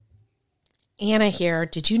Anna here.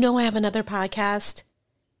 Did you know I have another podcast?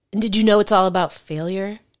 And did you know it's all about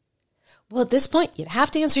failure? Well, at this point, you'd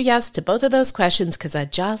have to answer yes to both of those questions because I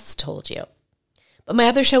just told you. But my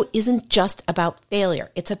other show isn't just about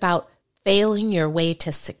failure. It's about failing your way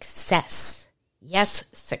to success. Yes,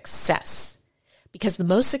 success. Because the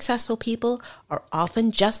most successful people are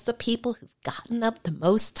often just the people who've gotten up the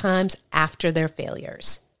most times after their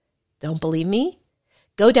failures. Don't believe me?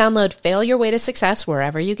 Go download Fail Your Way to Success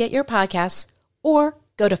wherever you get your podcasts, or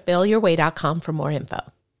go to failyourway.com for more info.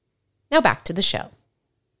 Now back to the show.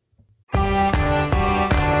 Welcome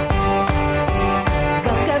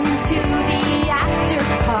to the after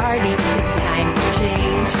party. It's time to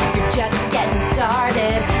change. You're just getting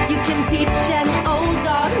started. You can teach an old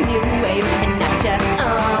dog new ways, and not just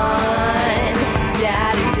on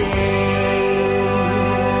Saturdays.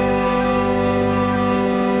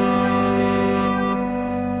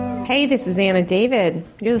 Hey, this is Anna David.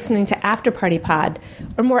 You're listening to After Party Pod,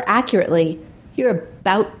 or more accurately, you're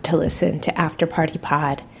about to listen to After Party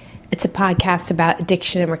Pod. It's a podcast about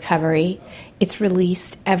addiction and recovery. It's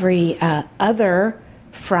released every other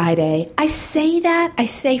Friday. I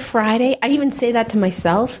say Friday. I even say that to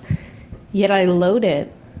myself, yet I load it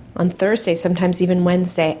on Thursday, sometimes even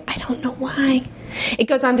Wednesday. I don't know why. It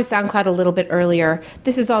goes on to SoundCloud a little bit earlier.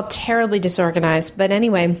 This is all terribly disorganized, but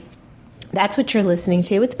anyway, that's what you're listening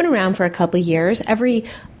to. It's been around for a couple of years. Every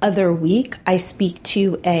other week, I speak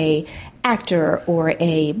to a actor or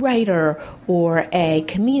a writer or a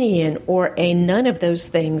comedian or a none of those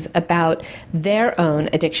things about their own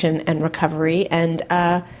addiction and recovery and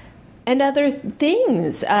other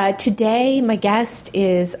things. Today, my guest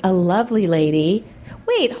is a lovely lady.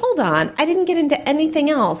 Wait, hold on. I didn't get into anything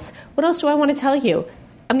else. What else do I want to tell you?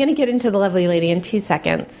 I'm going to get into the lovely lady in 2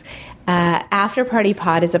 seconds. After Party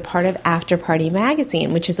Pod is a part of After Party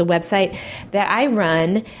Magazine, which is a website that I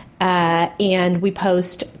run, and we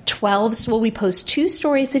post 2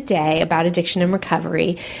 stories a day about addiction and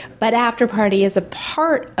recovery. But After Party is a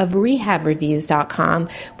part of rehabreviews.com,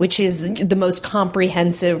 which is the most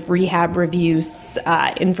comprehensive rehab reviews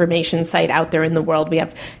information site out there in the world. We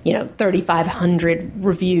have, 3,500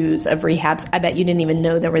 reviews of rehabs. I bet you didn't even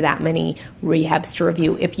know there were that many rehabs to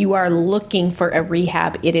review. If you are looking for a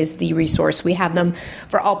rehab, it is the resource. We have them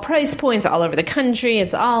for all price points all over the country.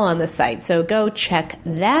 It's all on the site. So go check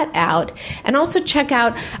that out. And also check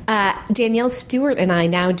out Danielle Stewart and I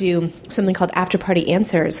now do something called After Party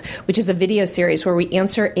Answers, which is a video series where we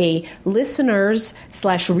answer a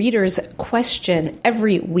listener's/reader's question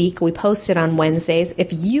every week. We post it on Wednesdays.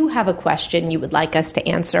 If you have a question you would like us to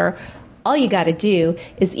answer, all you got to do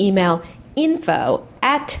is email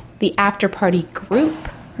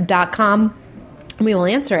info@theafterpartygroup.com and we will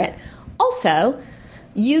answer it. Also,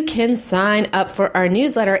 you can sign up for our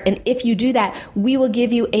newsletter, and if you do that, we will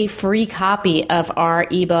give you a free copy of our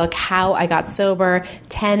ebook, How I Got Sober,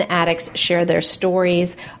 10 Addicts Share Their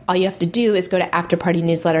Stories. All you have to do is go to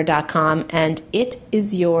afterpartynewsletter.com, and it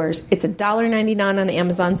is yours. It's $1.99 on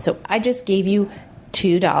Amazon, so I just gave you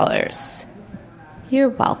 $2. You're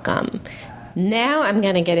welcome. Now I'm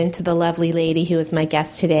going to get into the lovely lady who is my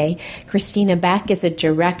guest today. Christina Beck is a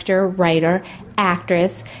director, writer,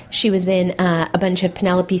 actress. She was in a bunch of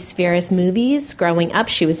Penelope Spheris movies growing up.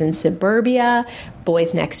 She was in Suburbia,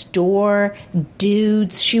 Boys Next Door,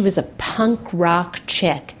 Dudes. She was a punk rock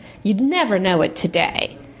chick. You'd never know it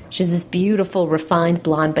today. She's this beautiful, refined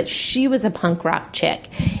blonde, but she was a punk rock chick.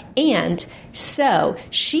 And so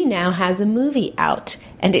she now has a movie out,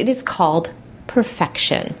 and it is called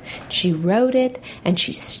Perfection. She wrote it and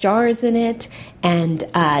she stars in it and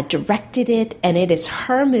directed it, and it is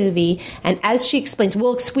her movie. And as she explains,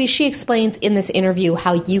 she explains in this interview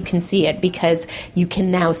how you can see it, because you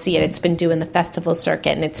can now see it. It's been doing the festival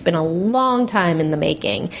circuit, and it's been a long time in the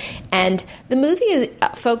making. And the movie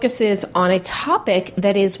focuses on a topic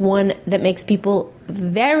that is one that makes people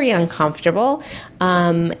very uncomfortable.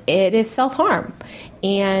 It is self-harm.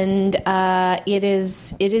 And it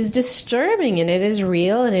is disturbing, and it is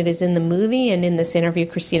real, and it is in the movie. And in this interview,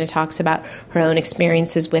 Christina talks about her own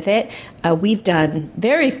experiences with it. We've done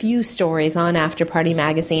very few stories on After Party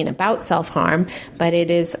Magazine about self-harm, but it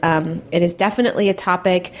is definitely a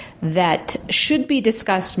topic that should be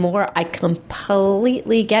discussed more. I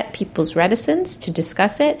completely get people's reticence to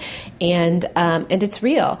discuss it, and it's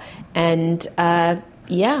real. And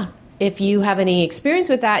if you have any experience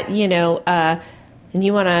with that, and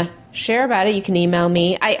you want to share about it, you can email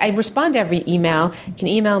me. I respond to every email. You can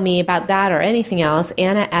email me about that or anything else,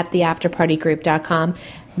 Anna@theafterpartygroup.com.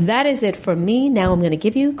 That is it for me. Now I'm going to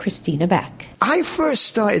give you Christina Beck. I first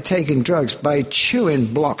started taking drugs by chewing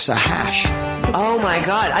blocks of hash. Oh my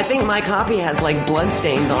God. I think my copy has like blood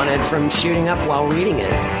stains on it from shooting up while reading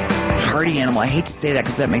it. Party animal. I hate to say that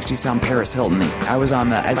because that makes me sound Paris Hilton. I was on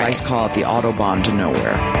the, as I call it, the Autobahn to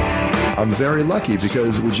nowhere. I'm very lucky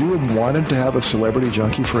because would you have wanted to have a celebrity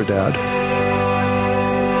junkie for a dad?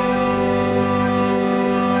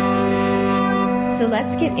 So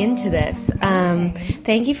let's get into this.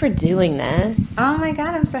 Thank you for doing this. Oh my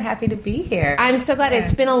God, I'm so happy to be here. I'm so glad.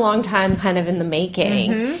 It's been a long time kind of in the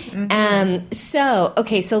making.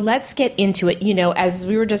 So let's get into it. You know, as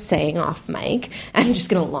we were just saying off mic, I'm just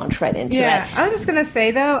going to launch right into it. I was just going to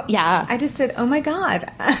say, though, Yeah. I just said, oh my God.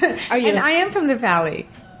 Are you? And I am from the Valley.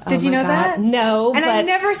 Did Oh you my know God. that? No, and but I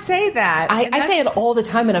never say that. I say it all the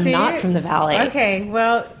time, and I'm Do not you? from the Valley. Okay,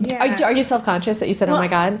 well, yeah. Are you self-conscious that you said, oh my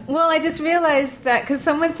God? Well, I just realized that because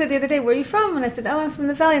someone said the other day, where are you from? And I said, oh, I'm from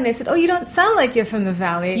the Valley. And they said, oh, you don't sound like you're from the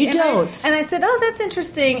Valley. You don't. And I said, oh, that's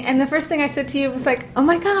interesting. And the first thing I said to you was like, oh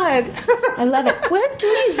my God. I love it. Where do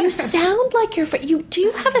you sound like you're from? Do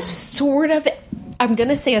you have a sort of, I'm going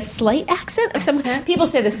to say a slight accent of some, people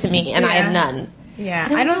say this to me, and I have none. Yeah,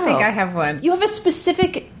 I I don't know. think I have one. You have a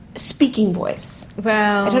specific speaking voice.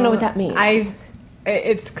 Well, I don't know what that means.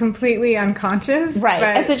 It's completely unconscious, Right,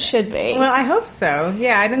 but- as it should be. Well, I hope so.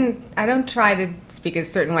 Yeah, I don't try to speak a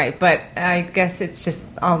certain way, but I guess it's just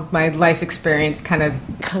all my life experience kind of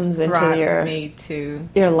Comes into brought your me to.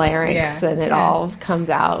 larynx, Yeah, and it yeah. all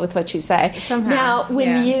comes out with what you say. Somehow, Now, when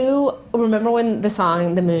yeah. you remember when the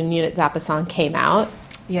song, the Moon Unit Zappa song, came out,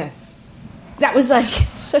 Yes. that was like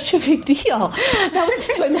such a big deal.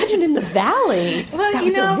 So imagine in the Valley, Well, that you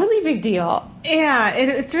was a know- really big deal. Yeah,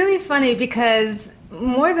 it's really funny because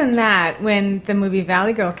more than that, when the movie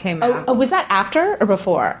Valley Girl came out. Oh, was that after or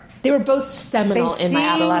before? They were both seminal in my seem-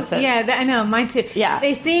 adolescence. Yeah, I know, mine too. Yeah.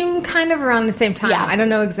 They seem kind of around the same time. Yeah. I don't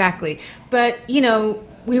know exactly. But, you know,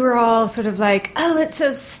 we were all sort of like, oh, it's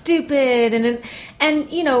so stupid.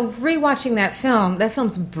 And you know, rewatching that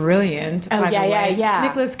film's brilliant. Oh, by the yeah, way. yeah.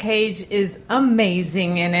 Nicolas Cage is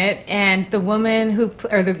amazing in it. And the woman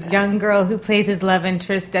or the young girl who plays his love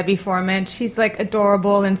interest, Debbie Foreman, she's like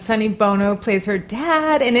adorable. And Sonny Bono plays her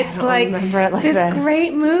dad. And it's don't like remember it like this this.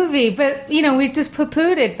 great movie. But, you know, we just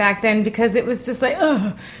poo-pooed it back then because it was just like,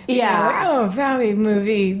 oh, Yeah. like, oh, Valley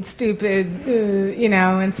movie, stupid, you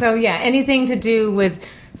know. And so, yeah, anything to do with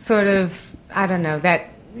sort of, I don't know, that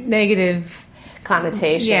negative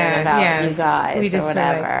Connotation about you guys we or just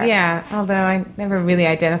whatever. Were like, yeah, although I never really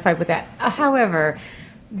identified with that. However,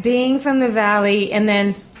 being from the Valley and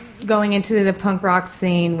then going into the punk rock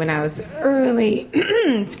scene when I was early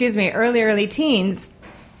teens,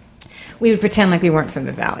 we would pretend like we weren't from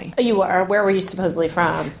the Valley. You were. Where were you supposedly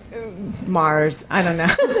from? Mars, I don't know.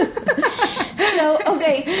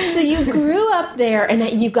 So you grew up there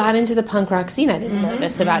and you got into the punk rock scene. I didn't know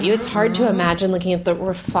this about you. It's hard to imagine looking at the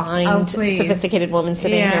refined, please. sophisticated woman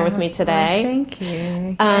sitting here with me today. Thank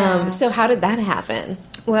you. So how did that happen?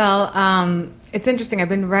 Well, it's interesting. I've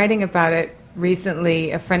been writing about it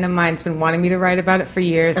recently. A friend of mine's been wanting me to write about it for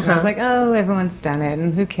years, and I was like, oh, everyone's done it,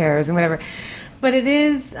 and who cares, and whatever. But it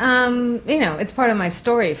is, you know, it's part of my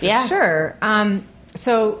story for sure.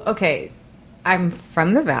 Okay, I'm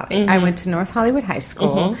from the Valley. I went to North Hollywood High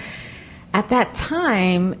School. At that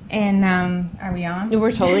time, and are we on?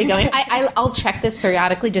 We're totally going. I'll check this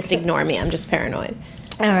periodically. Just ignore me. I'm just paranoid.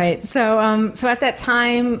 All right. So, so at that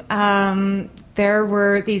time, there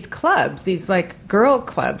were these clubs, these like girl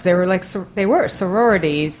clubs. They were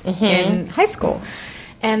sororities in high school,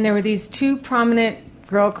 and there were these two prominent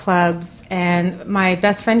girl clubs. And my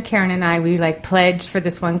best friend Karen and I, we like pledged for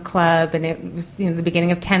this one club, and it was the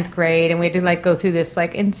beginning of 10th grade, and we had to like go through this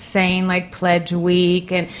like insane like pledge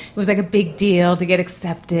week, and it was like a big deal to get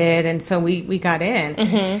accepted, and so we got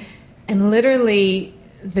in, and literally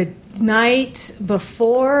the night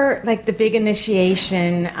before like the big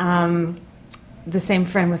initiation, the same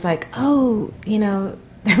friend was like, oh, you know,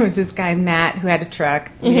 there was this guy Matt who had a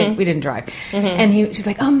truck. We didn't drive, and she's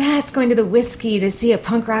like, oh, Matt's going to the Whiskey to see a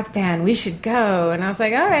punk rock band. We should go. And I was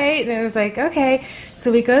like, all right. And I was like, okay.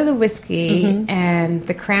 So we go to the Whiskey, and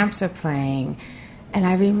the Cramps are playing. And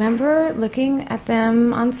I remember looking at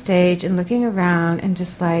them on stage and looking around and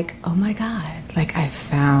just like, oh my God, like I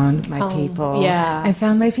found my people. Yeah. I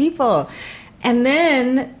found my people. And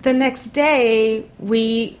then the next day,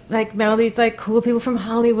 we like met all these like cool people from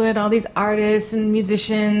Hollywood, all these artists and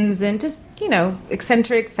musicians and just, you know,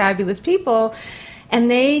 eccentric, fabulous people. And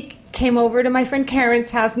they came over to my friend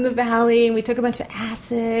Karen's house in the Valley, and we took a bunch of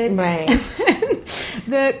acid. Right.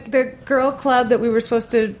 The girl club that we were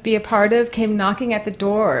supposed to be a part of came knocking at the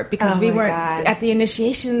door because we weren't at the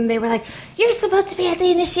initiation. They were like, "You're supposed to be at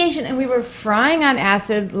the initiation," and we were frying on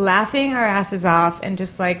acid, laughing our asses off, and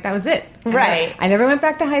just like that was it. Right. I never went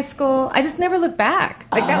back to high school. I just never looked back.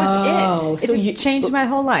 Like that was it. So It just changed my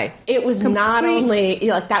whole life. It was not only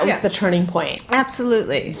like that was the turning point.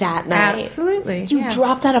 Absolutely. That night. Absolutely. You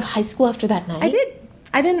dropped out of high school after that night? I did.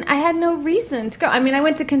 I had no reason to go. I mean, I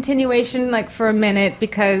went to continuation like for a minute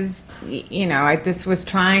because, I just was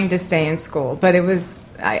trying to stay in school. But it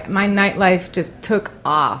was, my nightlife just took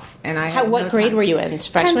off. And what grade were you in?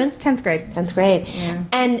 Freshman? 10th grade. 10th grade. Yeah.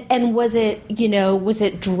 And was it, was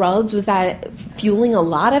it drugs? Was that fueling a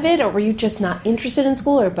lot of it? Or were you just not interested in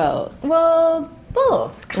school or both? Well,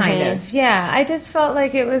 both, kind of. Yeah, I just felt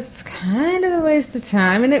like it was kind of a waste of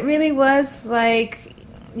time. And it really was like,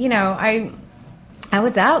 I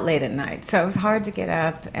was out late at night, so it was hard to get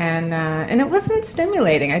up, and it wasn't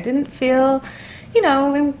stimulating. I didn't feel,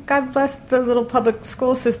 and God bless the little public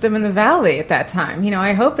school system in the Valley at that time.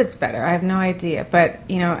 I hope it's better. I have no idea. But,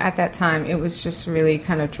 at that time, it was just really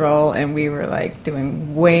kind of droll, and we were, like,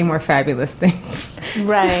 doing way more fabulous things.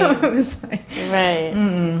 Right. So it was like, right.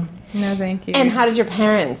 No, thank you. And how did your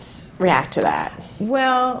parents react to that?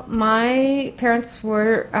 Well, my parents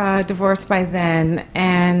were divorced by then,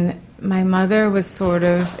 and my mother was sort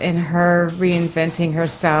of in her reinventing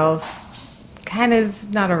herself, kind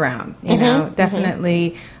of not around,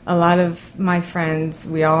 Definitely a lot of my friends,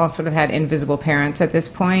 we all sort of had invisible parents at this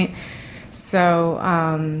point. So,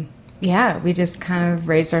 we just kind of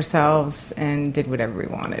raised ourselves and did whatever we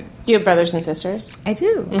wanted. Do you have brothers and sisters? I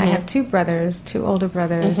do. I have two older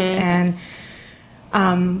brothers, and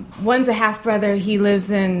one's a half-brother. He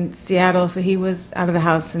lives in Seattle, so he was out of the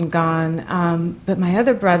house and gone. But my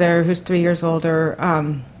other brother, who's 3 years older,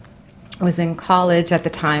 was in college at the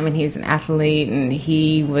time, and he was an athlete, and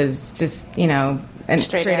he was just, an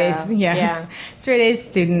straight A's, straight A's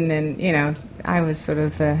student, and, I was sort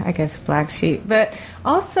of the, I guess, black sheep. But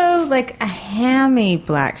also, like, a hammy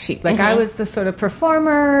black sheep. Like, I was the sort of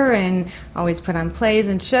performer and always put on plays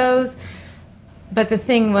and shows. But the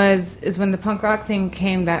thing is when the punk rock thing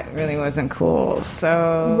came, that really wasn't cool.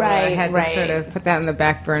 So I had to sort of put that in the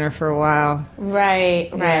back burner for a while.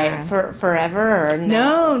 Right. For forever or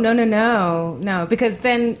no? No. Because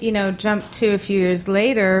then, jump to a few years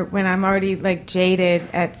later when I'm already like jaded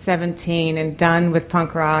at 17 and done with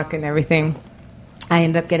punk rock and everything, I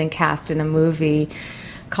ended up getting cast in a movie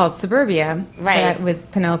called Suburbia, that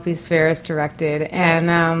with Penelope Spheris directed, and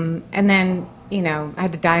then. I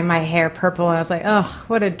had to dye my hair purple, and I was like, oh,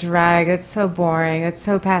 what a drag. It's so boring. It's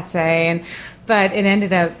so passé. But it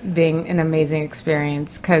ended up being an amazing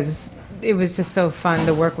experience because it was just so fun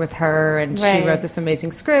to work with her, and she wrote this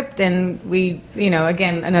amazing script, and we,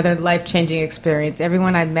 again, another life-changing experience.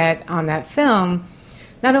 Everyone I met on that film,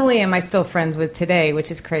 not only am I still friends with today,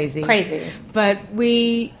 which is crazy, but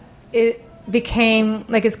it became,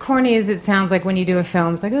 like, as corny as it sounds like when you do a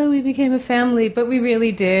film, it's like, oh, we became a family, but we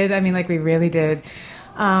really did. I mean, like, we really did.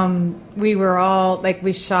 We were all, like,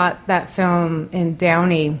 we shot that film in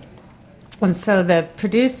Downey, and so the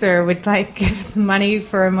producer would, like, give us money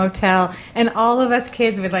for a motel, and all of us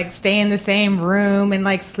kids would, like, stay in the same room and,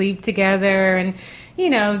 like, sleep together, and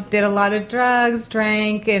did a lot of drugs,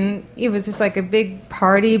 drank, and it was just like a big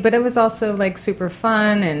party, but it was also like super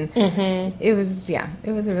fun, and it was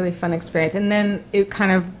a really fun experience. And then it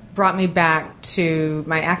kind of brought me back to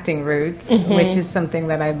my acting roots, which is something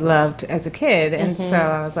that I loved as a kid. And so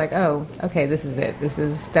I was like, oh, okay, this is it. This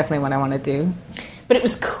is definitely what I want to do. But it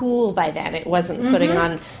was cool by then. It wasn't putting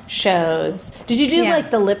on shows. Did you do like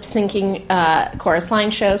the lip syncing chorus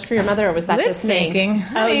line shows for your mother, or was that just me? Lip syncing?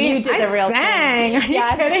 Oh, you did the real sang.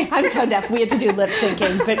 thing. I'm tone deaf. We had to do lip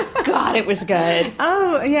syncing, but God, it was good.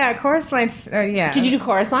 Oh yeah, chorus line. Yeah. Did you do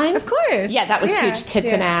chorus line? Of course. Yeah, that was huge.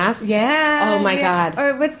 Tits and ass. Yeah. Oh my God.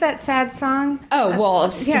 Or what's that sad song? Oh well,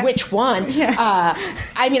 which one? Yeah.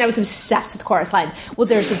 I mean, I was obsessed with chorus line. Well,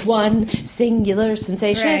 there's one singular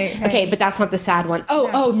sensation. Right. Okay, but that's not the sad one.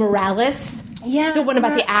 Oh, Morales. Yeah, the one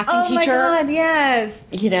about the acting teacher. Oh my God, yes.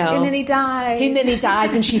 And then he dies. And then he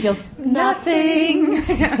dies, and she feels nothing.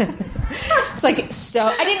 It's like, so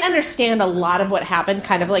I didn't understand a lot of what happened,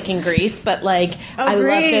 kind of like in Grease, but like I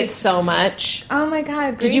loved it so much. Oh my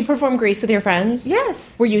God, Grease. Did you perform Grease with your friends?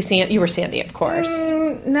 Yes. Were you Sandy? You were Sandy, of course.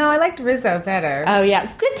 No, I liked Rizzo better. Oh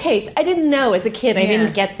yeah, good taste. I didn't know as a kid. I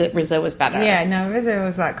didn't get that Rizzo was better. Yeah, no, Rizzo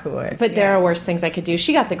was a lot cooler. But there are worse things I could do.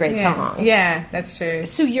 She got the great song. Yeah, that's true.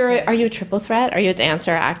 So are you a triple threat? Are you a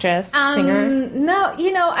dancer, actress, singer? No,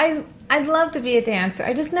 I'd love to be a dancer.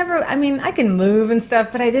 I just never, I mean, I can move and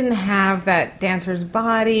stuff, but I didn't have that dancer's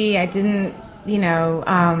body. I didn't,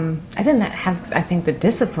 I didn't have, I think, the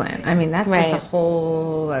discipline. I mean, that's just a Right.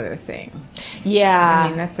 whole other thing. Yeah. I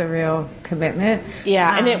mean, that's a real commitment.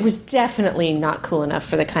 Yeah, and it was definitely not cool enough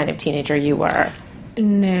for the kind of teenager you were.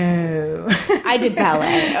 No. I did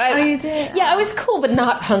ballet. Oh, you did? Yeah, I was cool, but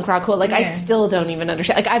not punk rock cool. Like, I Yeah. still don't even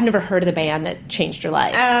understand. Like, I've never heard of the band that changed your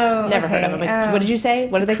life. Oh, never heard okay. of them. Oh. What did you say?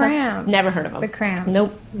 What are they Cramps. called? Never heard of them. The Cramps.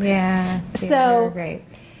 Nope. Yeah. So- they're great.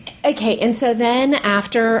 Okay, and so then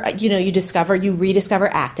after, you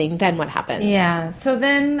rediscover acting, then what happens? Yeah. So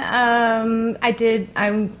then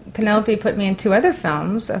Penelope put me in 2 other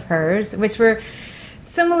films of hers, which were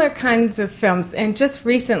similar kinds of films. And just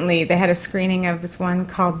recently, they had a screening of this one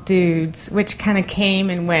called Dudes, which kind of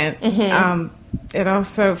came and went. It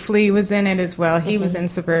also, Flea was in it as well. He was in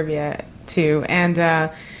Suburbia, too.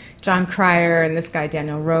 And John Cryer and this guy,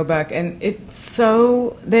 Daniel Roebuck. And it's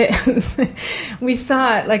so... we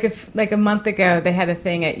saw it like a month ago. They had a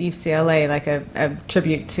thing at UCLA, like a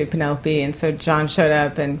tribute to Penelope. And so John showed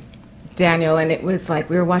up and Daniel, and it was like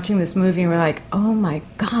we were watching this movie and we're like, oh my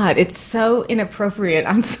God, it's so inappropriate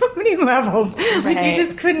on so many levels. Like, you Right.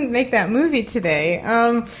 just couldn't make that movie today.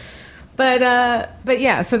 But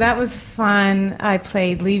yeah, so that was fun. I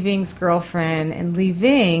played Lee Ving's girlfriend, and Lee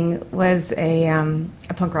Ving was a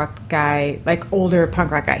punk rock guy, like older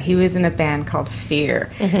punk rock guy. He was in a band called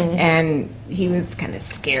Fear, and he was kind of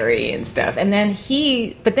scary and stuff. And then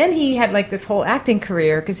he had like this whole acting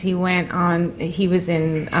career because he was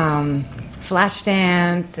in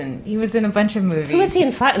Flashdance, and he was in a bunch of movies. Who was he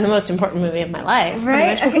in the most important movie of my life? pretty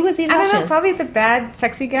Right? much. Who was he in I don't know, Flashdance? probably the bad,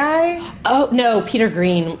 sexy guy. Oh no, Peter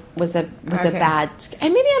Green was a Okay. bad.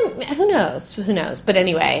 And maybe who knows? But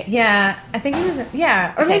anyway, Yeah, I think he was.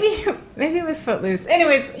 Yeah, or Okay. maybe it was Footloose.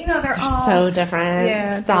 Anyways, they're all so different.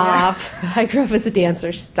 Yeah, Stop. I grew up as a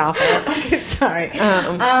dancer. Stop it. Sorry.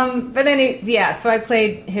 But then so I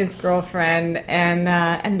played his girlfriend, and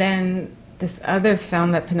then this other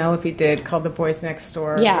film that Penelope did called The Boys Next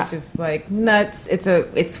Door, Yeah. which is like nuts.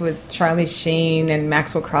 It's with Charlie Sheen and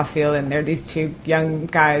Maxwell Caulfield, and they're these 2 young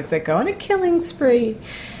guys that go on a killing spree.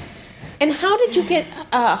 And how did you get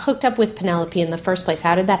hooked up with Penelope in the first place?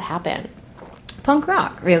 How did that happen? Punk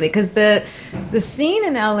rock, really, because the scene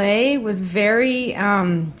in LA was very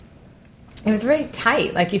it was very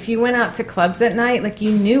tight. Like, if you went out to clubs at night, like, you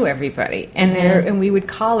knew everybody, and and we would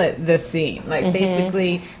call it the scene. Like,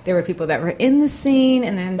 basically, there were people that were in the scene,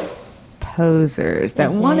 and then posers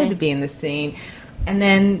that wanted to be in the scene, and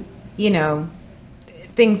then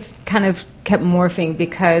things kind of kept morphing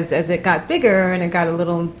because as it got bigger and it got a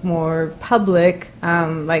little more public,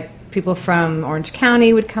 like people from Orange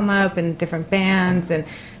County would come up and different bands, and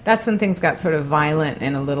that's when things got sort of violent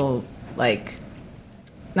and a little like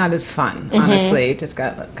not as fun, honestly. It just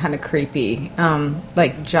got kind of creepy,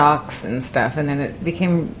 like jocks and stuff, and then it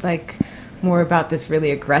became like more about this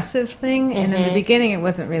really aggressive thing, and in the beginning it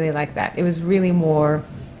wasn't really like that. It was really more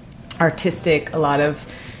artistic, a lot of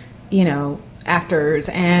actors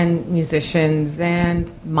and musicians and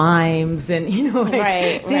mimes and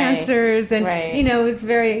Right, dancers and right. it was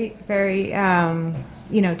very, very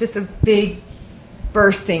just a big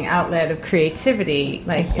bursting outlet of creativity,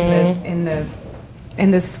 like in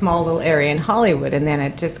this small little area in Hollywood, and then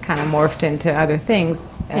it just kind of morphed into other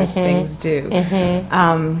things as things do.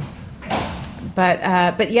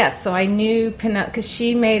 But yes, so I knew because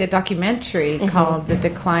she made a documentary called "The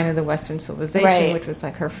Decline of the Western Civilization," Right. which was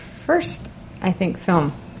like her first, I think,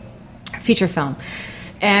 feature film,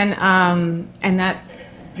 and that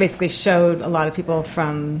basically showed a lot of people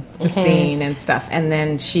from the scene and stuff. And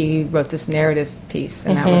then she wrote this narrative piece,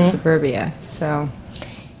 and that was Suburbia. So.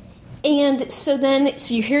 And so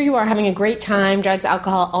here you are having a great time, drugs,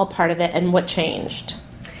 alcohol, all part of it, and what changed?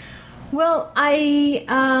 Well, I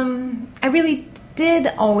really did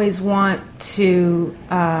always want to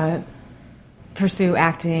pursue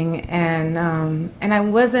acting, and I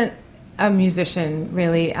wasn't a musician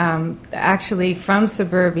really. Actually, from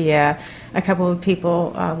Suburbia, a couple of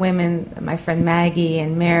people, women, my friend Maggie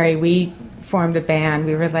and Mary, we formed a band.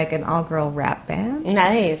 We were like an all-girl rap band.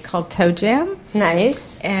 Nice. Called Toe Jam.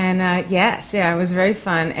 Nice. And it was very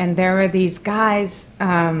fun. And there were these guys.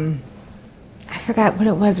 I forgot what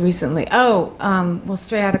it was recently.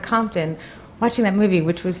 Straight Outta Compton. Watching that movie,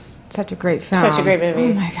 which was such a great film. Such a great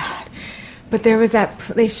movie. Oh my God! But there was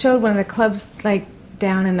they showed one of the clubs like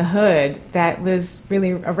down in the hood that was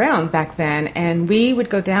really around back then, and we would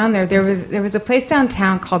go down there. There was a place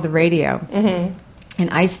downtown called the Radio. And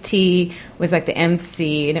Ice-T was like the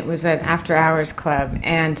MC, and it was an after-hours club.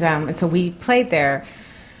 And so we played there.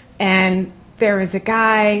 And there was a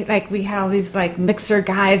guy, like, we had all these, like, mixer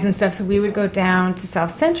guys and stuff, so we would go down to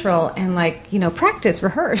South Central and, like, practice,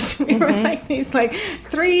 rehearse. We were, like, these, like,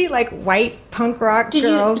 3, like, white punk rock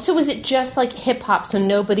girls. So was it just, like, hip-hop, so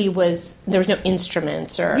there was no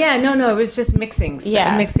instruments or... Yeah, no, it was just mixing stuff,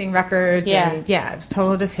 Yeah. mixing records, Yeah. and, it was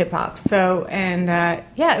total just hip-hop. So, and,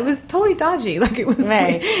 it was totally dodgy. Like, it was,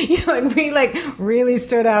 Right. we, like, really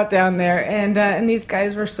stood out down there, and these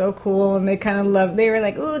guys were so cool, and they kind of loved, they were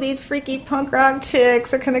like, ooh, these freaky punk rock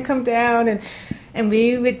chicks are gonna come down, and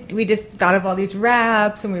we just thought of all these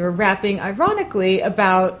raps, and we were rapping ironically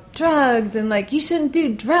about drugs and like, you shouldn't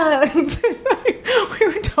do drugs. We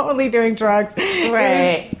were totally doing drugs.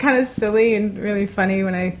 Right. It was kind of silly and really funny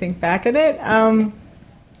when I think back at it.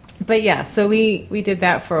 But yeah, so we did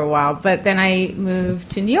that for a while, but then I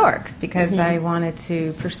moved to New York because I wanted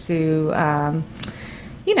to pursue a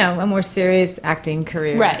more serious acting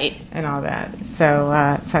career, Right. and all that. So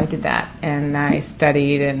I did that, and I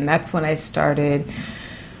studied, and that's when I started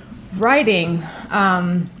writing.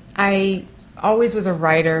 I always was a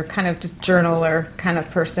writer, kind of just journaler kind of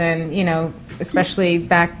person, especially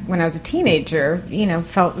back when I was a teenager,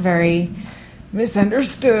 felt very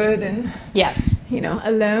misunderstood and Yes.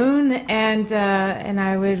 alone, and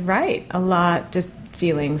I would write a lot, just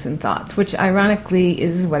feelings and thoughts, which ironically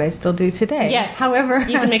is what I still do today. Yes. However,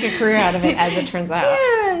 you can make a career out of it, as it turns out.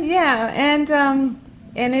 yeah,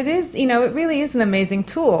 and it is, it really is an amazing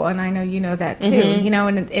tool, and I know you know that too.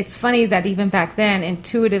 And it's funny that even back then,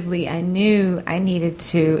 intuitively, I knew I needed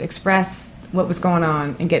to express what was going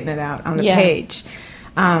on and getting it out on the page.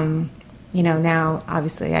 Now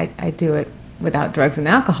obviously I do it without drugs and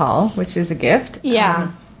alcohol, which is a gift.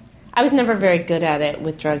 Yeah. I was never very good at it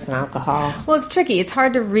with drugs and alcohol. Well, it's tricky. It's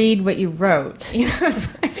hard to read what you wrote.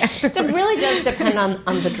 It really does depend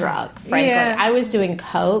on the drug, frankly. Yeah. I was doing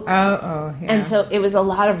coke. Yeah. And so it was a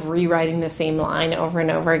lot of rewriting the same line over and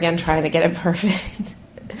over again, trying to get it perfect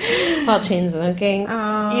while chain smoking.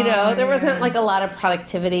 There wasn't like a lot of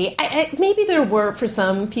productivity. Maybe there were for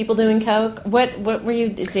some people doing coke. What were you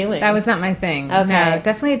doing? That was not my thing. Okay. No,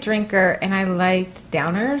 definitely a drinker, and I liked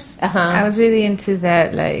downers. Uh-huh. I was really into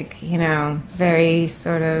that, like, very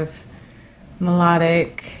sort of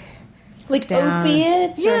melodic. like down.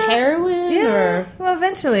 opiates or heroin? Yeah. Or... Well,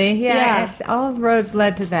 eventually, yeah. All roads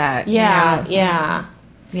led to that. Yeah, yeah.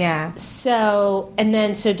 Yeah. So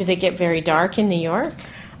did it get very dark in New York?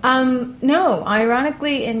 No,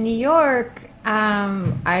 ironically, in New York,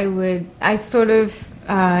 I sort of,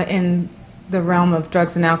 in the realm of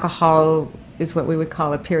drugs and alcohol, is what we would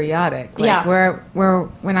call a periodic. Like where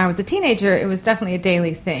when I was a teenager, it was definitely a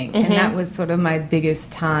daily thing. And that was sort of my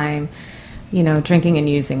biggest time, drinking and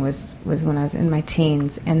using was when I was in my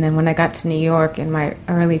teens. And then when I got to New York in my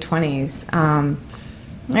early 20s,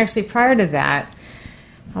 actually prior to that,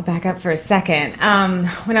 I'll back up for a second.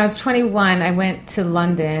 When I was 21, I went to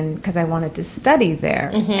London because I wanted to study there,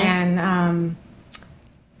 and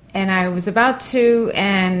I was about to,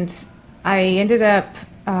 and I ended up.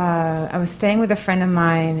 I was staying with a friend of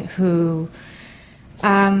mine who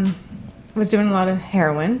was doing a lot of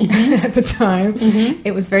heroin at the time.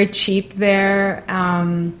 It was very cheap there,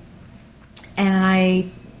 and I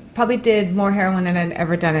probably did more heroin than I'd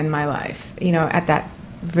ever done in my life. At that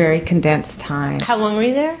very condensed time. How long were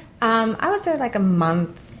you there? I was there like a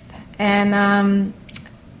month, and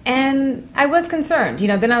I was concerned.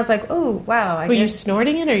 Then I was like, oh wow. Were you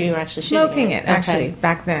snorting it, or you were actually smoking it? it? Actually,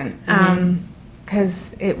 back then,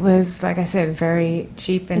 because it was, like I said, very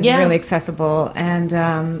cheap and really accessible, and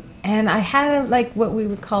I had what we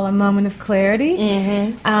would call a moment of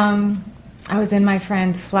clarity. I was in my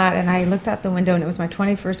friend's flat, and I looked out the window, and it was my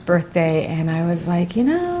 21st birthday, and I was like,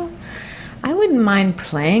 I wouldn't mind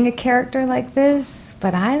playing a character like this,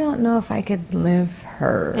 but I don't know if I could live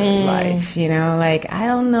her life, I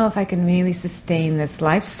don't know if I can really sustain this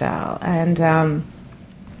lifestyle. And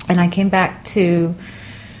I came back to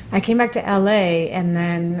LA, and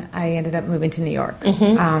then I ended up moving to New York.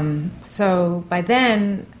 So by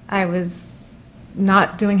then I was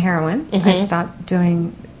not doing heroin. I stopped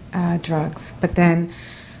doing drugs, but then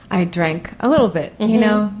I drank a little bit,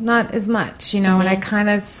 not as much, and I kind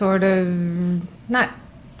of sort of not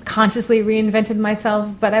consciously reinvented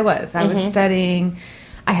myself, but I was studying.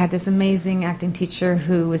 I had this amazing acting teacher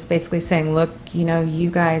who was basically saying, look,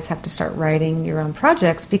 you guys have to start writing your own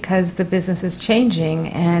projects because the business is changing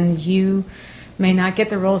and you may not get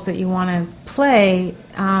the roles that you want to play,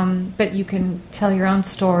 but you can tell your own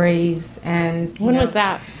stories. And when was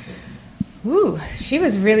that? Ooh, she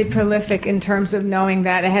was really prolific in terms of knowing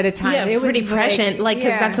that ahead of time. Yeah, it pretty was prescient, because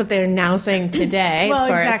that's what they're now saying today. Well, of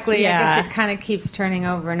course. exactly. Yeah. I guess it kind of keeps turning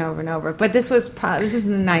over and over and over. But this was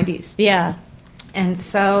in the 90s. Yeah. And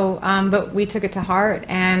so, but we took it to heart,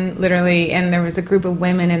 and literally, and there was a group of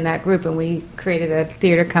women in that group, and we created a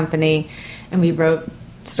theater company, and we wrote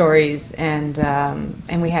stories, and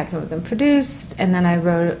we had some of them produced, and then I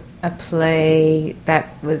wrote a play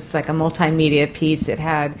that was like a multimedia piece. It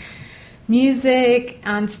had music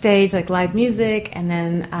on stage, like live music, and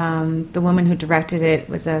then the woman who directed it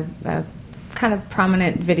was a kind of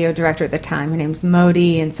prominent video director at the time. Her name's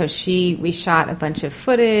Modi, and so we shot a bunch of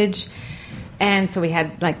footage. And so we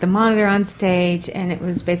had like the monitor on stage, and it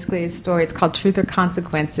was basically a story. It's called Truth or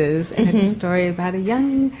Consequences, and it's a story about a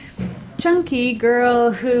young junkie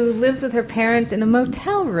girl who lives with her parents in a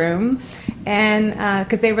motel room, and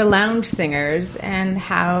because they were lounge singers, and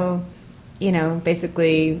how,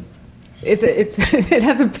 basically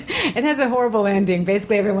it has a horrible ending.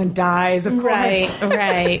 Basically, everyone dies. Of course,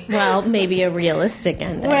 right. Well, maybe a realistic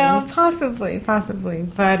ending. Well, possibly,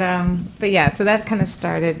 but yeah. So that kind of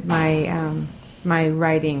started my my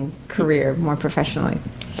writing career more professionally.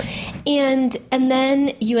 And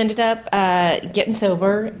then you ended up getting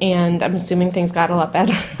sober, and I'm assuming things got a lot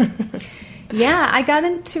better. Yeah, I got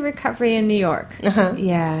into recovery in New York.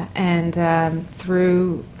 Yeah, and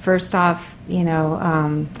through, first off,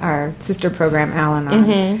 our sister program,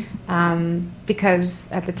 Al-Anon,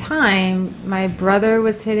 because at the time, my brother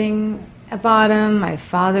was hitting a bottom, my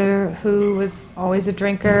father, who was always a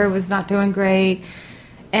drinker, was not doing great,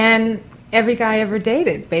 and every guy I ever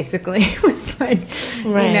dated, basically, was like,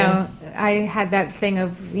 I had that thing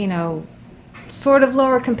of, sort of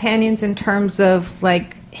lower companions in terms of,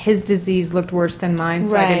 like, his disease looked worse than mine,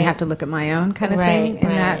 so I didn't have to look at my own kind of thing.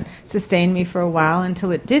 And that sustained me for a while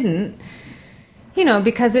until it didn't.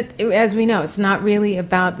 Because it, as we know, it's not really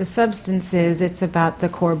about the substances, it's about the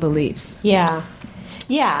core beliefs. Yeah.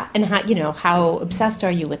 Yeah, and how obsessed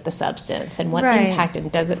are you with the substance, and what impact, and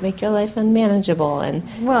does it make your life unmanageable? And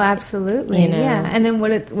well, absolutely, yeah. And then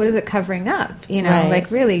what is it covering up? Like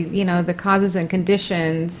really, the causes and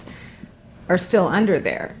conditions are still under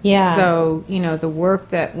there. Yeah. So the work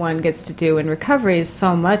that one gets to do in recovery is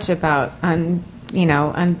so much about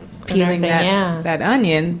unpeeling that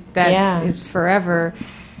onion that is forever,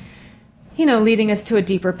 leading us to a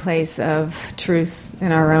deeper place of truth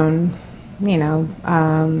in our own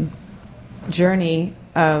journey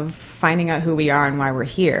of finding out who we are and why we're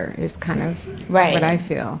here is kind of what I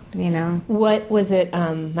feel, What was it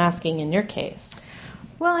masking in your case?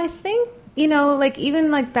 Well, I think, even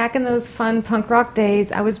back in those fun punk rock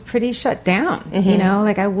days, I was pretty shut down,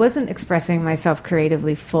 I wasn't expressing myself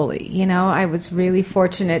creatively fully, I was really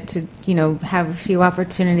fortunate to, have a few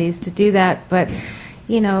opportunities to do that, but,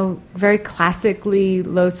 very classically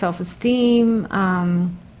low self-esteem.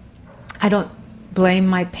 I don't blame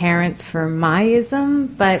my parents for my ism,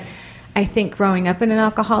 but I think growing up in an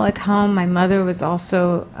alcoholic home, my mother was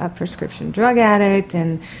also a prescription drug addict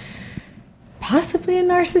and possibly a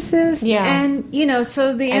narcissist. Yeah. And,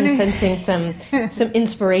 so the... I'm sensing some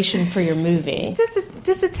inspiration for your movie.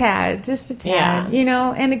 Just a tad. Yeah.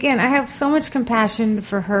 And again, I have so much compassion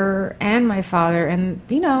for her and my father and,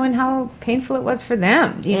 and how painful it was for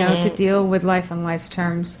them, to deal with life on life's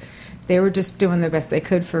terms. They were just doing the best they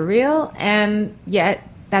could for real, and yet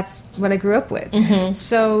that's what I grew up with. Mm-hmm.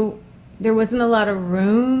 So there wasn't a lot of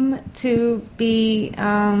room to be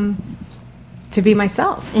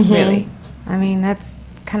myself, really. I mean, that's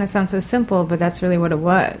kind of sounds so simple, but that's really what it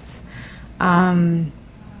was.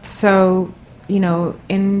 So,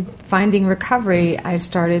 in finding recovery, I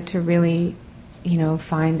started to really,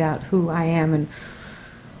 find out who I am and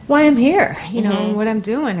why I'm here, and what I'm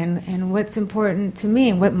doing and what's important to me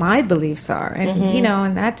and what my beliefs are. And,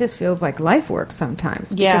 and that just feels like life work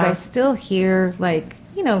sometimes. Because I still hear,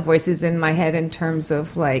 voices in my head in terms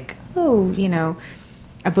of,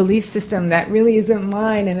 a belief system that really isn't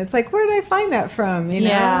mine. And it's like, where did I find that from?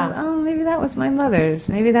 Oh, maybe that was my mother's.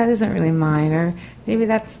 Maybe that isn't really mine. Or maybe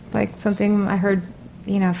that's, something I heard,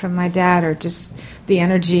 from my dad, or just the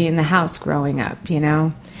energy in the house growing up,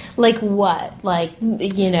 Like what?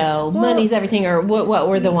 Money's everything, or what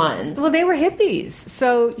were the ones? Well, they were hippies.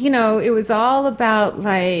 So, it was all about,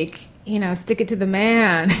 stick it to the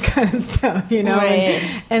man kind of stuff,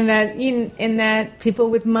 Right. and that people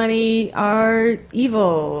with money are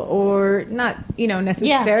evil, or not,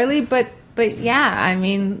 necessarily, but yeah, I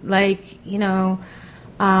mean,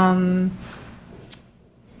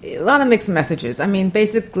 a lot of mixed messages. I mean,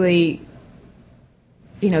 basically,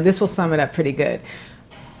 this will sum it up pretty good.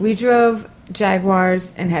 We drove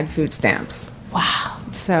Jaguars and had food stamps. Wow.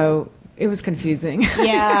 So it was confusing.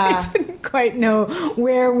 Yeah. I didn't quite know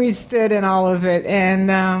where we stood in all of it. And,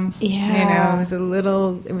 it was a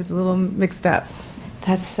little mixed up.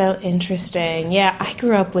 That's so interesting. Yeah, I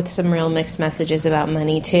grew up with some real mixed messages about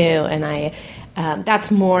money too, and I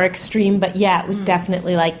that's more extreme. But yeah, it was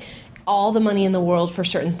definitely like all the money in the world for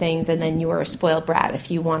certain things, and then you were a spoiled brat if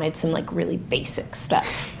you wanted some like really basic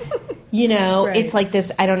stuff. You know, Right. it's like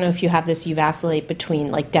this. I don't know if you have this. You vacillate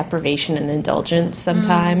between like deprivation and indulgence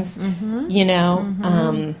sometimes. You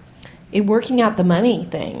know. Working out the money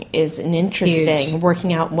thing is an interesting, Huge.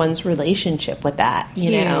 working out one's relationship with that,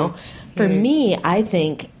 you know. Huge. For Huge. me, I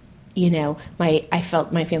think, you know, I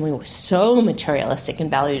felt my family was so materialistic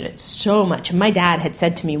and valued it so much. And my dad had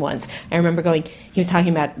said to me once, I remember he was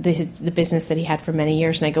talking about the business that he had for many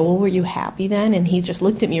years, and I go, well, were you happy then? And he just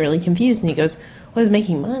looked at me really confused, and he goes, well, I was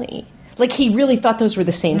making money. Like, he really thought those were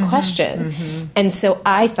the same question. And so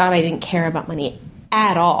I thought I didn't care about money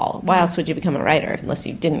at all. Why else would you become a writer unless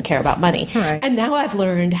you didn't care about money? Right. And now I've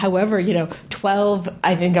learned, however, you know,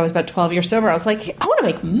 I think I was about 12 years sober. I was like, I want to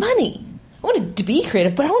make money. I want to be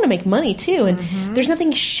creative, but I want to make money too. And there's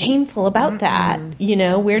nothing shameful about that. You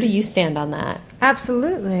know, where do you stand on that?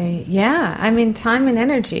 Absolutely. Yeah. I mean, time and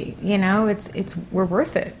energy, you know, we're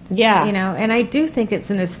worth it. Yeah. You know, and I do think it's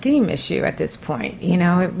an esteem issue at this point. You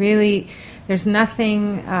know, it really, there's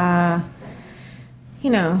nothing,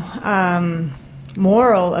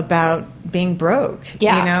 moral about being broke.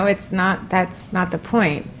 Yeah. You know, that's not the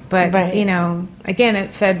point. But, Right. you know, again,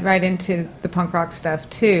 it fed right into the punk rock stuff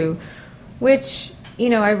too, which, you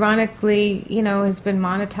know, ironically, you know, has been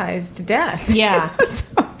monetized to death. Yeah.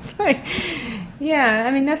 So it's like, yeah,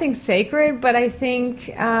 I mean, nothing's sacred, but I think,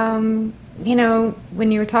 you know,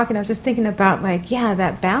 when you were talking, I was just thinking about, like, yeah,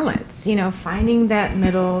 that balance, you know, finding that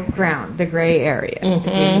middle ground, the gray area,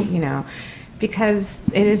 is really, you know, because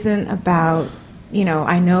it isn't about, you know,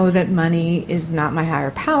 I know that money is not my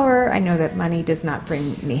higher power. I know that money does not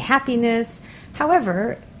bring me happiness.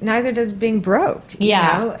 However, neither does being broke.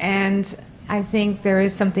 Yeah. You know? And I think there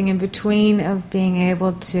is something in between of being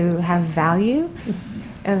able to have value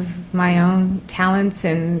of my own talents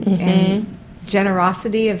and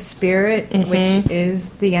generosity of spirit, which is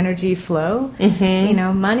the energy flow. You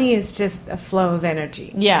know, money is just a flow of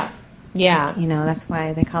energy. Yeah. Yeah. You know, that's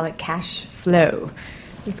why they call it cash flow.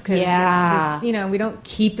 It's 'cause Yeah. it's just, you know, we don't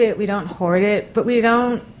keep it, we don't hoard it, but we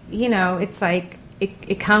don't, you know, it's like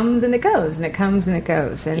it comes and it goes, and it comes and it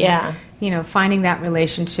goes. And, Yeah. you know, finding that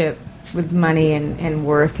relationship with money and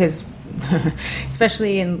worth has,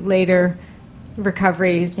 especially in later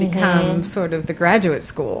recovery, has become sort of the graduate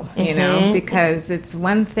school, you know, because it's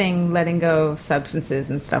one thing letting go of substances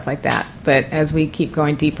and stuff like that. But as we keep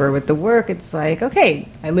going deeper with the work, it's like, okay,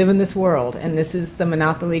 I live in this world, and this is the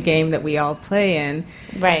Monopoly game that we all play in.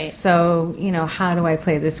 Right. So, you know, how do I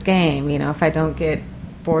play this game? You know, if I don't get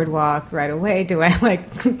Boardwalk right away, do I, like,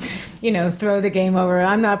 you know, throw the game over?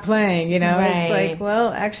 I'm not playing, you know? Right. It's like,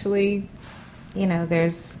 well, actually, you know,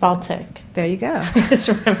 there's... Baltic. There you go. I just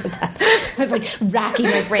remember that. I was like racking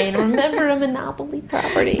my brain. Remember a Monopoly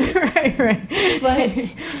property. right.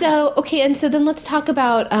 But so, okay, and so then let's talk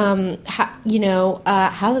about how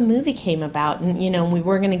the movie came about. And, you know, we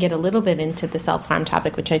were going to get a little bit into the self-harm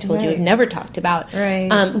topic, which I told you we've never talked about. Right.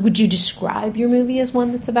 Would you describe your movie as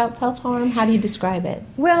one that's about self-harm? How do you describe it?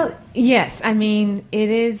 Well, yes. I mean, it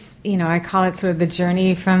is, you know, I call it sort of the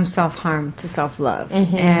journey from self-harm to self-love.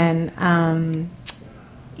 And,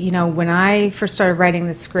 you know, when I first started writing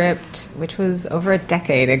the script, which was over a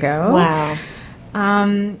decade ago, Wow.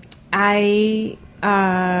 I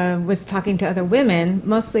was talking to other women,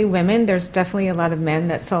 mostly women. There's definitely a lot of men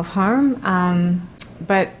that self-harm.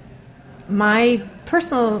 But my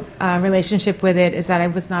personal relationship with it is that I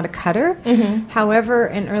was not a cutter. However,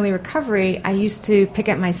 in early recovery, I used to pick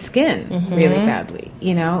at my skin really badly,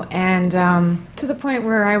 you know, and to the point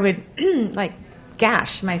where I would, like,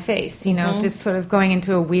 gash my face, you know, just sort of going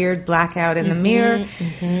into a weird blackout in the mirror,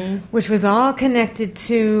 which was all connected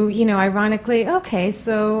to, you know, ironically, okay,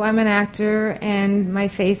 so I'm an actor and my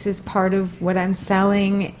face is part of what I'm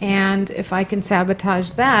selling, and if I can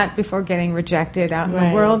sabotage that before getting rejected out in Right.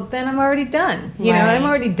 the world, then I'm already done. You know, Right. I'm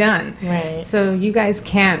already done. Right. So you guys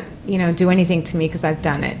can't, you know, do anything to me because I've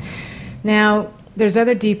done it. Now, there's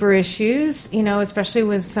other deeper issues, you know, especially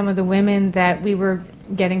with some of the women that we were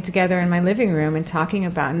getting together in my living room and talking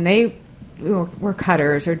about, and they were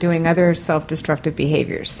cutters or doing other self-destructive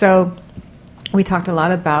behaviors. So we talked a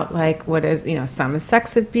lot about, like, what is, you know, some is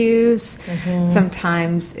sex abuse.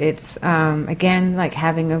 Sometimes it's, again, like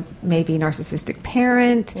having maybe narcissistic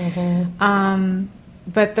parent.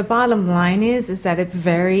 But the bottom line is that it's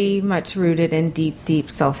very much rooted in deep,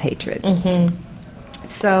 deep self-hatred.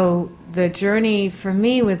 So the journey for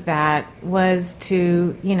me with that was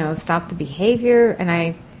to, you know, stop the behavior, and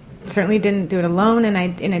I certainly didn't do it alone, and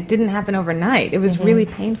it didn't happen overnight. It was really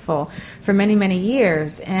painful for many, many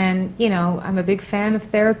years. And, you know, I'm a big fan of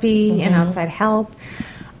therapy and outside help.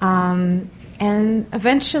 And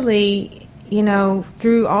eventually, you know,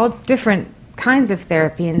 through all different kinds of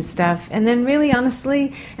therapy and stuff. And then really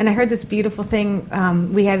honestly, and I heard this beautiful thing,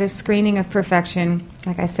 we had a screening of Perfection,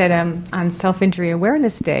 like I said, on Self-Injury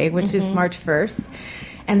Awareness Day, which is March 1st.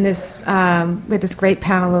 And this with this great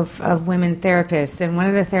panel of women therapists. And one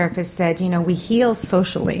of the therapists said, you know, we heal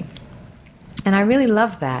socially. And I really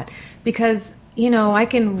love that because, you know, I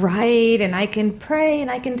can write and I can pray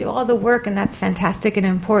and I can do all the work, and that's fantastic and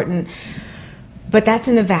important. But that's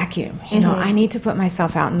in a vacuum. You know, I need to put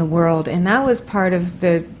myself out in the world. And that was part of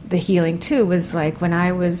the healing, too, was like when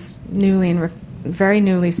I was very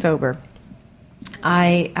newly sober,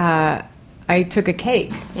 I took a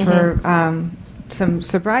cake for some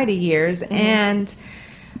sobriety years, and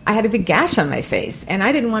I had a big gash on my face. And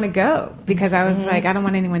I didn't want to go because I was like, I don't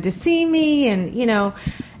want anyone to see me. And, you know,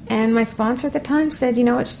 and my sponsor at the time said, you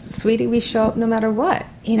know what, sweetie, we show up no matter what.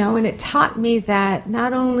 You know, and it taught me that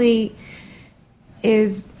not only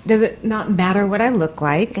does it not matter what I look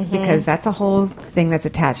like, because that's a whole thing that's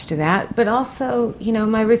attached to that, but also, you know,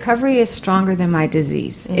 my recovery is stronger than my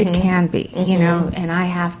disease. It can be, you know, and I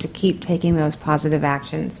have to keep taking those positive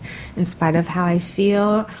actions in spite of how I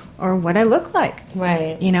feel or what I look like.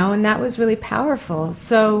 Right. You know, and that was really powerful.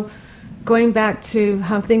 So going back to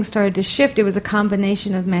how things started to shift, it was a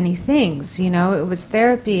combination of many things. You know, it was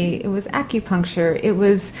therapy, it was acupuncture, it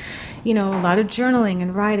was, you know, a lot of journaling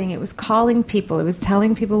and writing. It was calling people. It was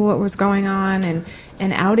telling people what was going on and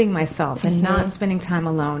outing myself and not spending time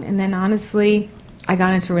alone. And then honestly, I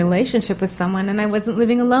got into a relationship with someone and I wasn't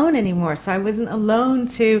living alone anymore. So I wasn't alone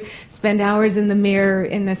to spend hours in the mirror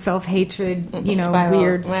in the self-hatred, you know,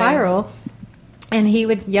 weird spiral. Right. And he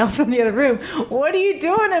would yell from the other room, "What are you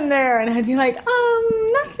doing in there?" And I'd be like,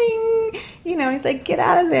 nothing. You know, he's like, "Get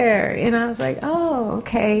out of there." And I was like, oh,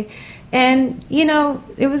 okay. And, you know,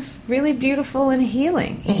 it was really beautiful and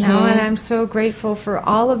healing, you know, and I'm so grateful for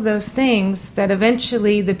all of those things that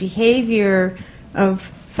eventually the behavior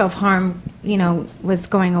of self-harm, you know, was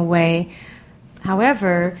going away.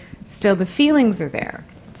 However, still the feelings are there.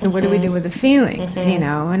 So what do we do with the feelings, you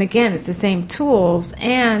know? And again, it's the same tools,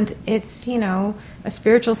 and it's, you know, a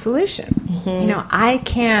spiritual solution. You know, I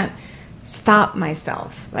can't stop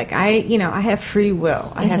myself. Like I have free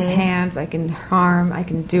will. I have hands. I can harm. I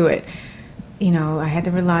can do it. You know, I had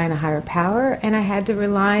to rely on a higher power, and I had to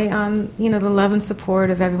rely on, you know, the love and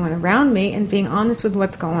support of everyone around me, and being honest with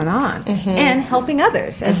what's going on, and helping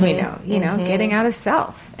others, as we know, you know, getting out of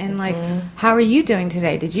self. And like, how are you doing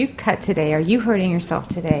today? Did you cut today? Are you hurting yourself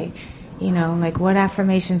today? You know, like, what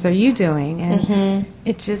affirmations are you doing? And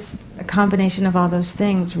it just, a combination of all those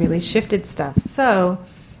things really shifted stuff. So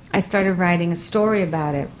I started writing a story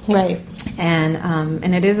about it. Right.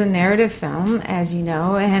 And it is a narrative film, as you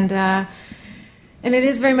know, and it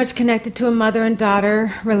is very much connected to a mother and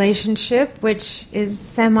daughter relationship, which is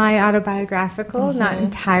semi-autobiographical, not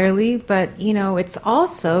entirely, but, you know, it's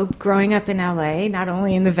also growing up in L.A., not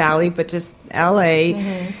only in the Valley, but just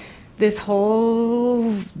L.A., this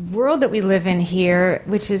whole world that we live in here,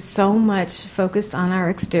 which is so much focused on our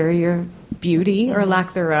exterior beauty or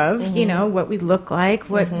lack thereof, you know, what we look like,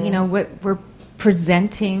 what, you know, what we're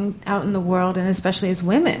presenting out in the world, and especially as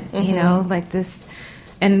women, you know, like this.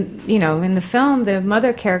 And, you know, in the film, the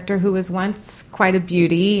mother character, who was once quite a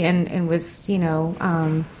beauty and was, you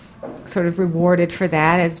know, sort of rewarded for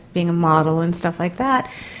that as being a model and stuff like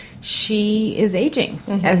that, she is aging,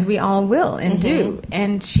 as we all will and do.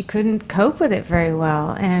 And she couldn't cope with it very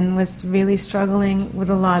well and was really struggling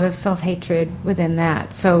with a lot of self-hatred within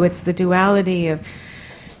that. So it's the duality of,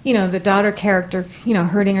 you know, the daughter character, you know,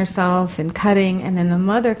 hurting herself and cutting, and then the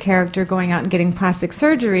mother character going out and getting plastic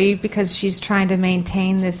surgery because she's trying to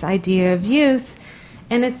maintain this idea of youth.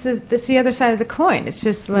 And it's the other side of the coin. It's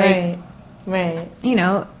just like, right. You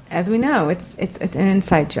know, as we know, it's an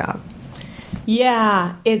inside job.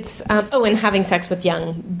 Yeah, it's and having sex with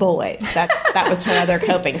young boys. That was her other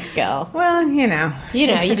coping skill. Well, you know,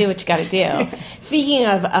 you do what you got to do. Speaking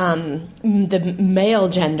of the male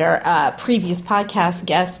gender, previous podcast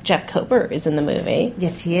guest Jeff Kober is in the movie.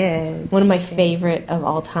 Yes, he is. One of my favorite of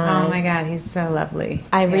all time. Oh my God, he's so lovely.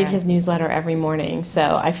 I read his newsletter every morning, so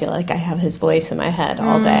I feel like I have his voice in my head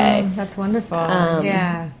all day. That's wonderful.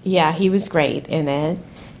 Yeah, he was great in it.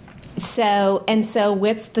 So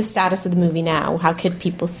what's the status of the movie now? How could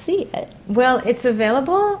people see it? Well, it's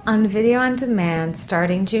available on video on demand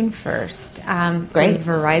starting June 1st. Great.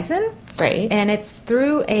 Through Verizon. Great. And it's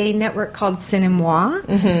through a network called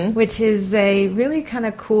Cinemois, which is a really kind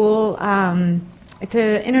of cool it's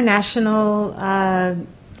an international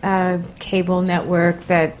cable network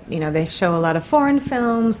that, they show a lot of foreign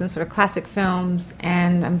films and sort of classic films,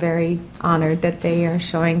 and I'm very honored that they are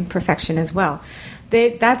showing Perfection as well.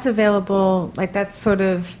 That's available, like that's sort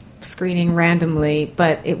of screening randomly,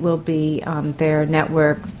 but it will be on their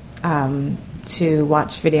network to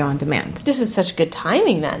watch video on demand. This is such good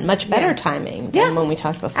timing then, much better timing than when we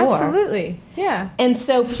talked before. Absolutely, yeah. And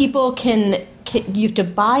so people can you have to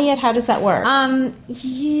buy it? How does that work?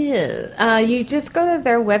 You just go to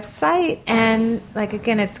their website, and like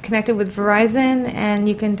again, it's connected with Verizon, and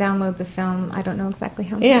you can download the film. I don't know exactly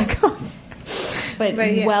how much it costs. But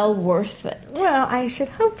well worth it. Well, I should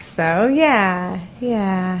hope so.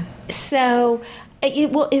 Yeah. So,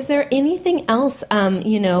 is there anything else,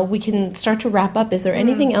 we can start to wrap up. Is there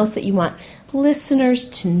anything else that you want listeners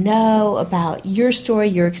to know about your story,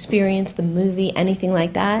 your experience, the movie, anything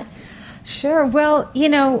like that? Sure. Well,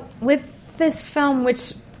 with this film,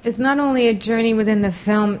 which is not only a journey within the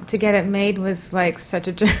film, to get it made was like such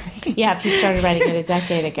a journey. Yeah, if you started writing it a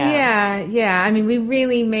decade ago. Yeah. I mean, we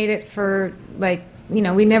really made it for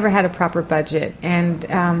we never had a proper budget. And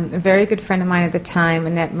a very good friend of mine at the time,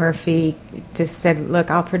 Annette Murphy, just said, look,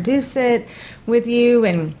 I'll produce it with you,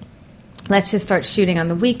 and let's just start shooting on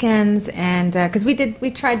the weekends. And because we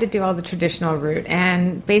tried to do all the traditional route,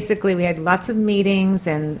 and basically we had lots of meetings,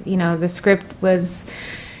 and the script was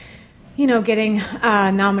getting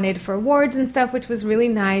nominated for awards and stuff, which was really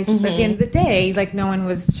nice. But at the end of the day, no one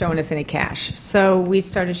was showing us any cash. So we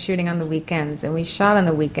started shooting on the weekends, and we shot on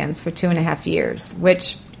the weekends for 2.5 years,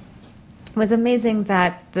 which was amazing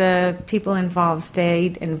that the people involved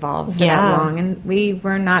stayed involved for that long, and we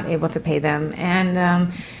were not able to pay them. And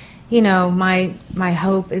my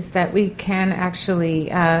hope is that we can actually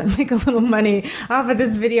make a little money off of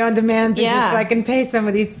this video on demand business, so I can pay some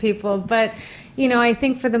of these people. But I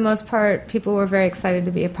think for the most part, people were very excited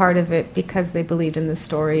to be a part of it because they believed in the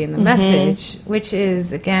story and the message, which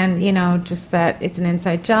is, again, just that it's an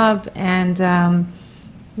inside job, and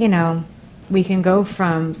we can go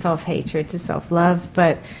from self-hatred to self-love,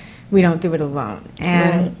 but we don't do it alone.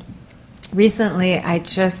 And recently,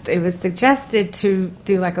 it was suggested to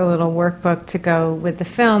do a little workbook to go with the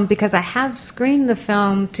film, because I have screened the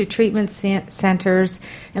film to treatment centers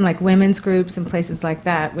and women's groups and places like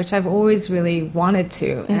that, which I've always really wanted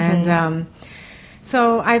to. And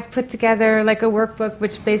so I've put together a workbook,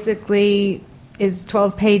 which basically is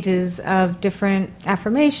 12 pages of different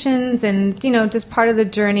affirmations and, just part of the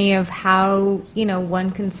journey of how,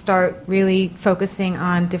 one can start really focusing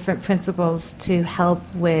on different principles to help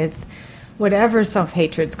with whatever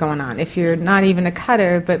self-hatred's going on. If you're not even a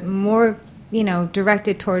cutter, but more,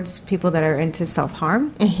 directed towards people that are into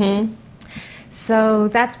self-harm. So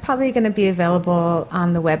that's probably going to be available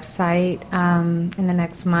on the website in the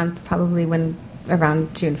next month, probably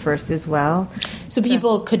around June 1st as well. So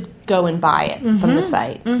people could go and buy it from the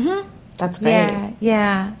site. That's great.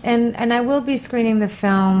 Yeah. And I will be screening the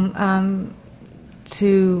film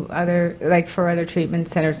to for other treatment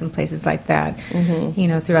centers and places like that,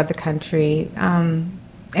 throughout the country,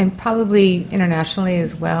 and probably internationally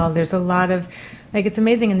as well. There's a lot of, it's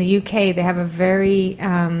amazing in the UK, they have a very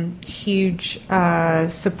huge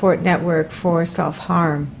support network for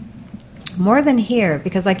self-harm, more than here,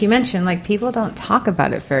 because like you mentioned, people don't talk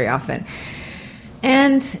about it very often.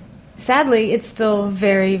 And sadly, it's still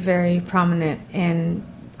very, very prominent in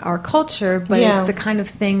our culture, but it's the kind of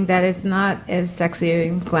thing that is not as sexy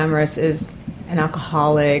and glamorous as an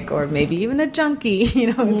alcoholic or maybe even a junkie,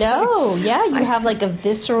 you have a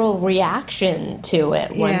visceral reaction to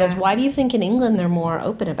it. One does. Why do you think in England they're more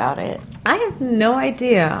open about it? I have no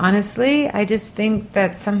idea, honestly. I just think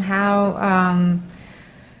that somehow,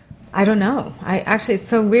 I don't know. It's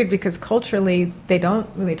so weird because culturally they don't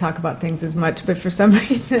really talk about things as much, but for some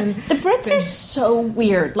reason the Brits are so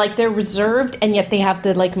weird. They're reserved, and yet they have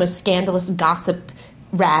the most scandalous gossip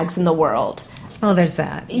rags in the world. Oh, there's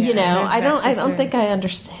that. I don't think I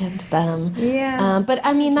understand them. Yeah. But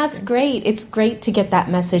I mean, that's great. It's great to get that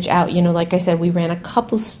message out. Like I said, we ran a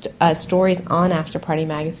couple stories on After Party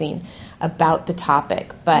Magazine about the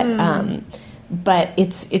topic, but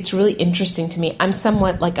it's really interesting to me. I'm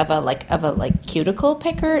somewhat of a cuticle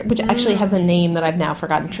picker, which actually has a name that I've now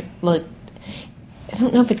forgotten. I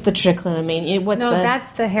don't know if it's the trichotillomania.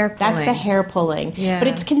 That's the hair pulling. That's the hair pulling. Yeah. But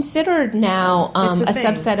it's considered now a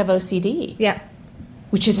subset of OCD. Yeah.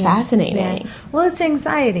 Which is fascinating. Yeah. Well, it's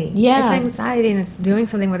anxiety. Yeah. It's anxiety, and it's doing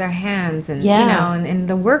something with our hands. And, and in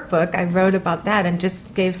the workbook, I wrote about that and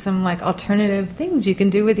just gave some, alternative things you can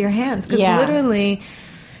do with your hands. Because literally,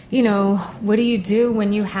 what do you do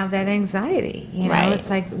when you have that anxiety? Right. It's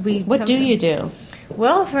What do you do?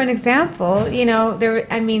 Well, for an example,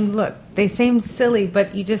 look, they seem silly,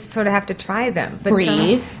 but you just sort of have to try them. But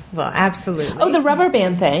Breathe. Well, absolutely. Oh, the rubber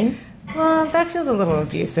band thing. Well, that feels a little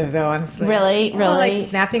abusive, though, honestly. Really? Like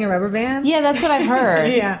snapping a rubber band? Yeah, that's what I've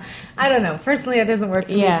heard. Yeah. I don't know. Personally, it doesn't work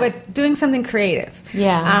for me. But doing something creative.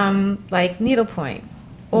 Yeah. Like needlepoint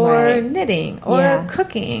or knitting or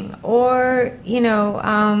cooking or,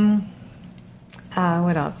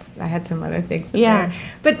 what else? I had some other things. There.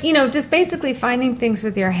 But, just basically finding things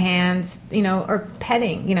with your hands, or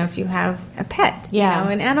petting, if you have a pet,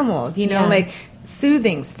 an animal, like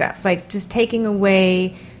soothing stuff, like just taking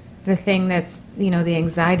away the thing that's, the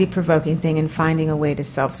anxiety-provoking thing and finding a way to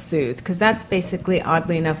self-soothe. Because that's basically,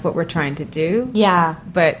 oddly enough, what we're trying to do. Yeah.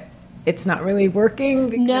 But it's not really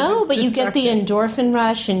working. No, but you get the endorphin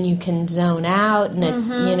rush and you can zone out. And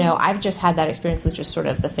it's, I've just had that experience with just sort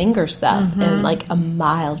of the finger stuff and like a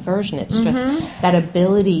mild version. It's just that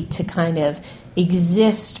ability to kind of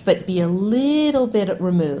exist but be a little bit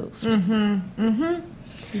removed.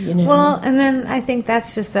 Well, and then I think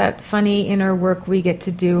that's just that funny inner work we get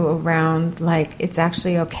to do around, like, it's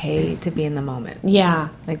actually okay to be in the moment. Yeah.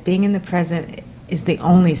 Like, being in the present is the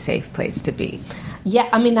only safe place to be. Yeah,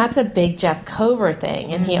 I mean, that's a big Jeff Kober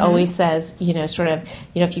thing. And he always says,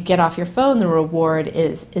 if you get off your phone, the reward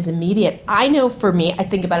is immediate. I know for me, I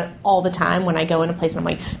think about it all the time when I go in a place and I'm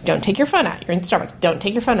like, don't take your phone out. You're in Starbucks. Don't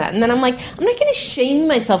take your phone out. And then I'm like, I'm not going to shame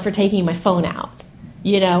myself for taking my phone out.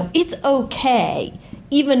 It's okay.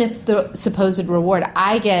 Even if the supposed reward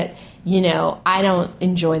I get, I don't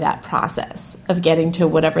enjoy that process of getting to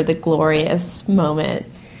whatever the glorious moment,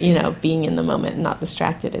 being in the moment and not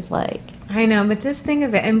distracted is like. I know, but just think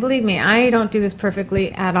of it. And believe me, I don't do this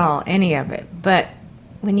perfectly at all, any of it. But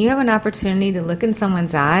when you have an opportunity to look in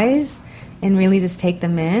someone's eyes and really just take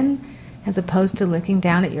them in, as opposed to looking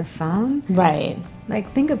down at your phone. Right.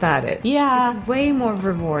 Like, think about it. Yeah. It's way more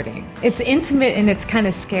rewarding. It's intimate and it's kind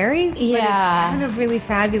of scary. Yeah. But it's kind of really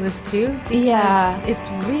fabulous, too. Because it's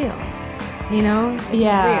real. It's real.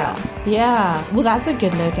 Yeah. Well, that's a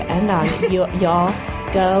good note to end on. Y'all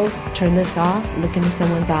go turn this off, look into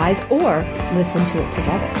someone's eyes, or listen to it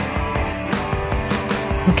together.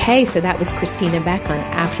 Okay, so that was Christina Beck on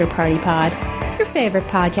After Party Pod, your favorite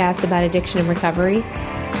podcast about addiction and recovery.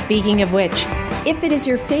 Speaking of which, if it is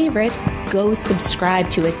your favorite, go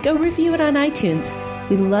subscribe to it. Go review it on iTunes.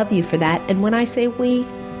 We love you for that. And when I say we,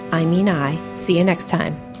 I mean I. See you next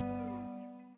time.